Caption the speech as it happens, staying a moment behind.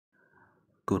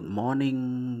Good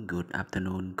morning, good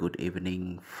afternoon, good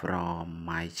evening from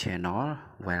my channel.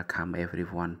 Welcome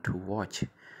everyone to watch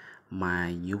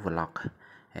my new vlog.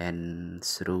 And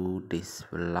through this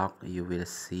vlog, you will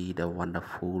see the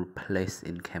wonderful place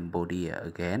in Cambodia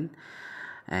again.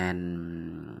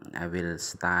 And I will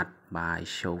start by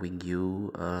showing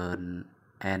you an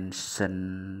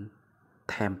ancient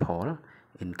temple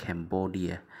in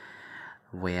Cambodia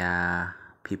where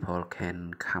people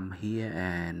can come here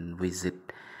and visit.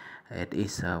 It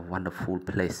is a wonderful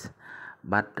place,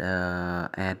 but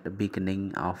at the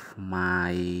beginning of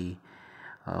my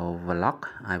vlog,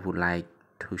 I would like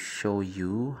to show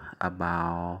you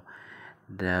about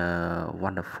the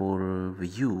wonderful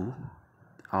view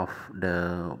of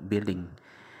the building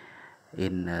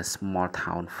in a small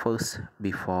town first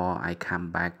before I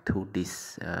come back to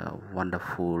this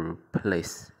wonderful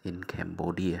place in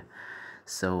Cambodia.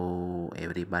 So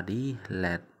everybody,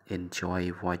 let's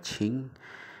enjoy watching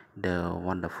the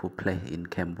wonderful place in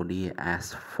Cambodia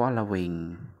as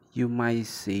following. You might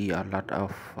see a lot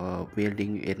of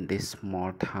building in this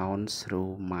small town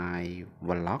through my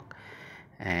vlog,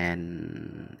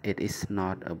 and it is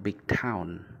not a big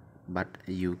town, but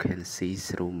you can see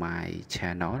through my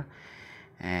channel,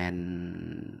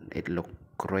 and it looks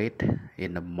great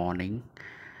in the morning.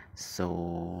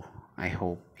 So I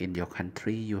hope in your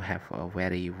country you have a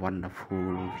very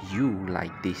wonderful view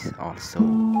like this also.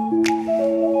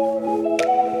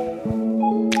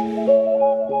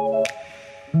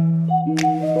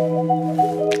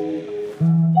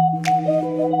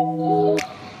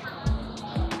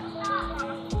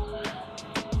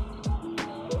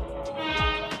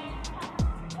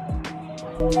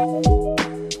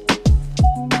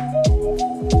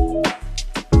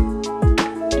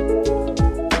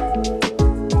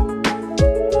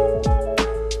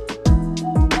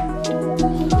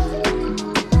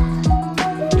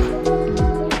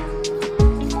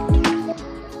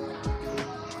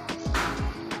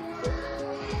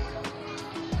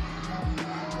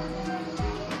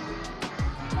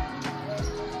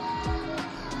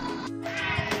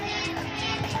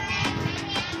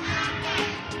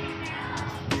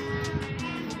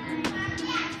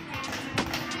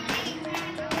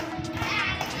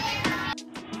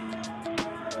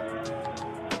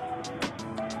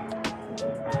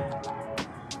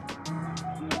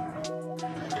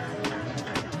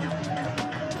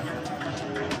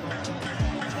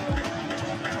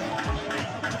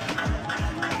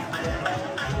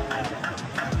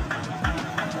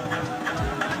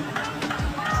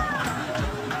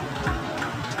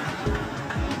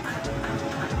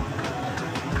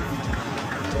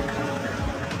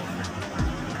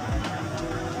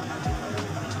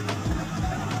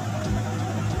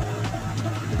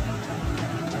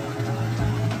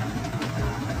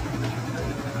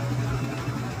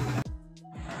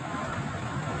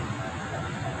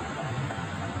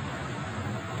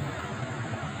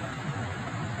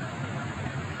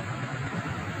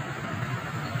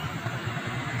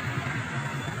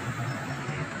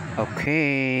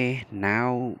 Okay,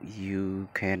 now you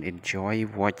can enjoy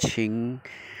watching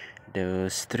the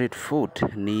street food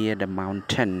near the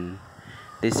mountain.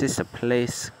 This is a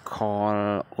place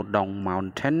called Uddong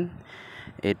Mountain.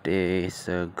 It is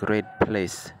a great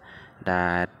place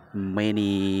that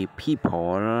many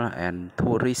people and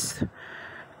tourists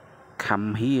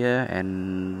come here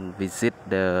and visit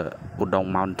the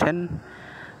Uddong Mountain.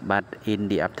 But in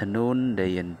the afternoon,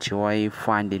 they enjoy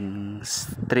finding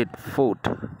street food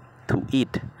to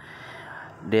eat.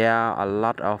 There are a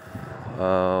lot of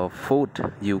food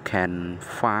you can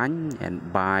find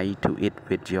and buy to eat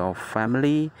with your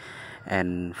family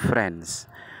and friends.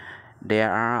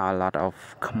 There are a lot of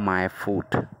Khmer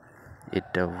food.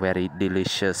 It's very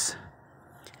delicious.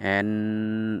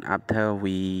 And after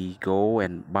we go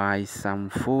and buy some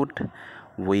food,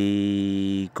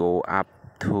 we go up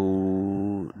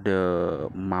to the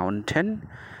mountain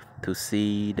to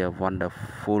see the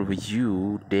wonderful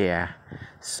view there.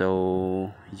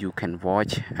 So you can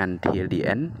watch until the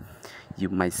end. You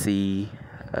might see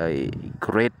a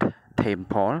great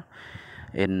temple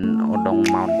in Uddong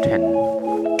Mountain.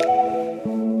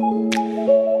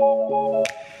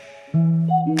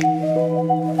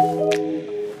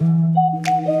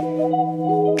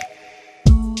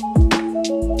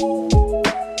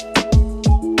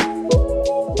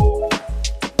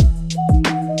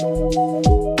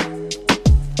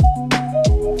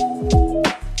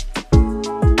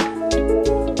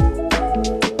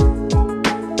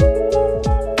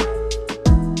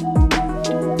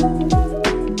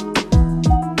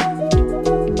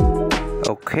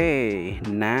 Okay,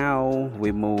 now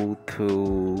we move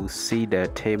to see the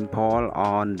temple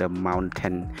on the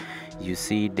mountain. You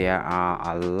see, there are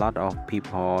a lot of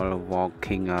people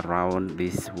walking around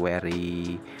this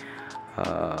very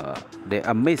the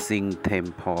amazing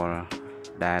temple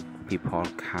that people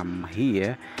come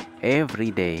here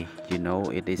every day. You know,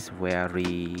 it is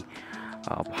very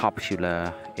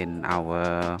popular in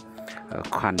our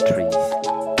country.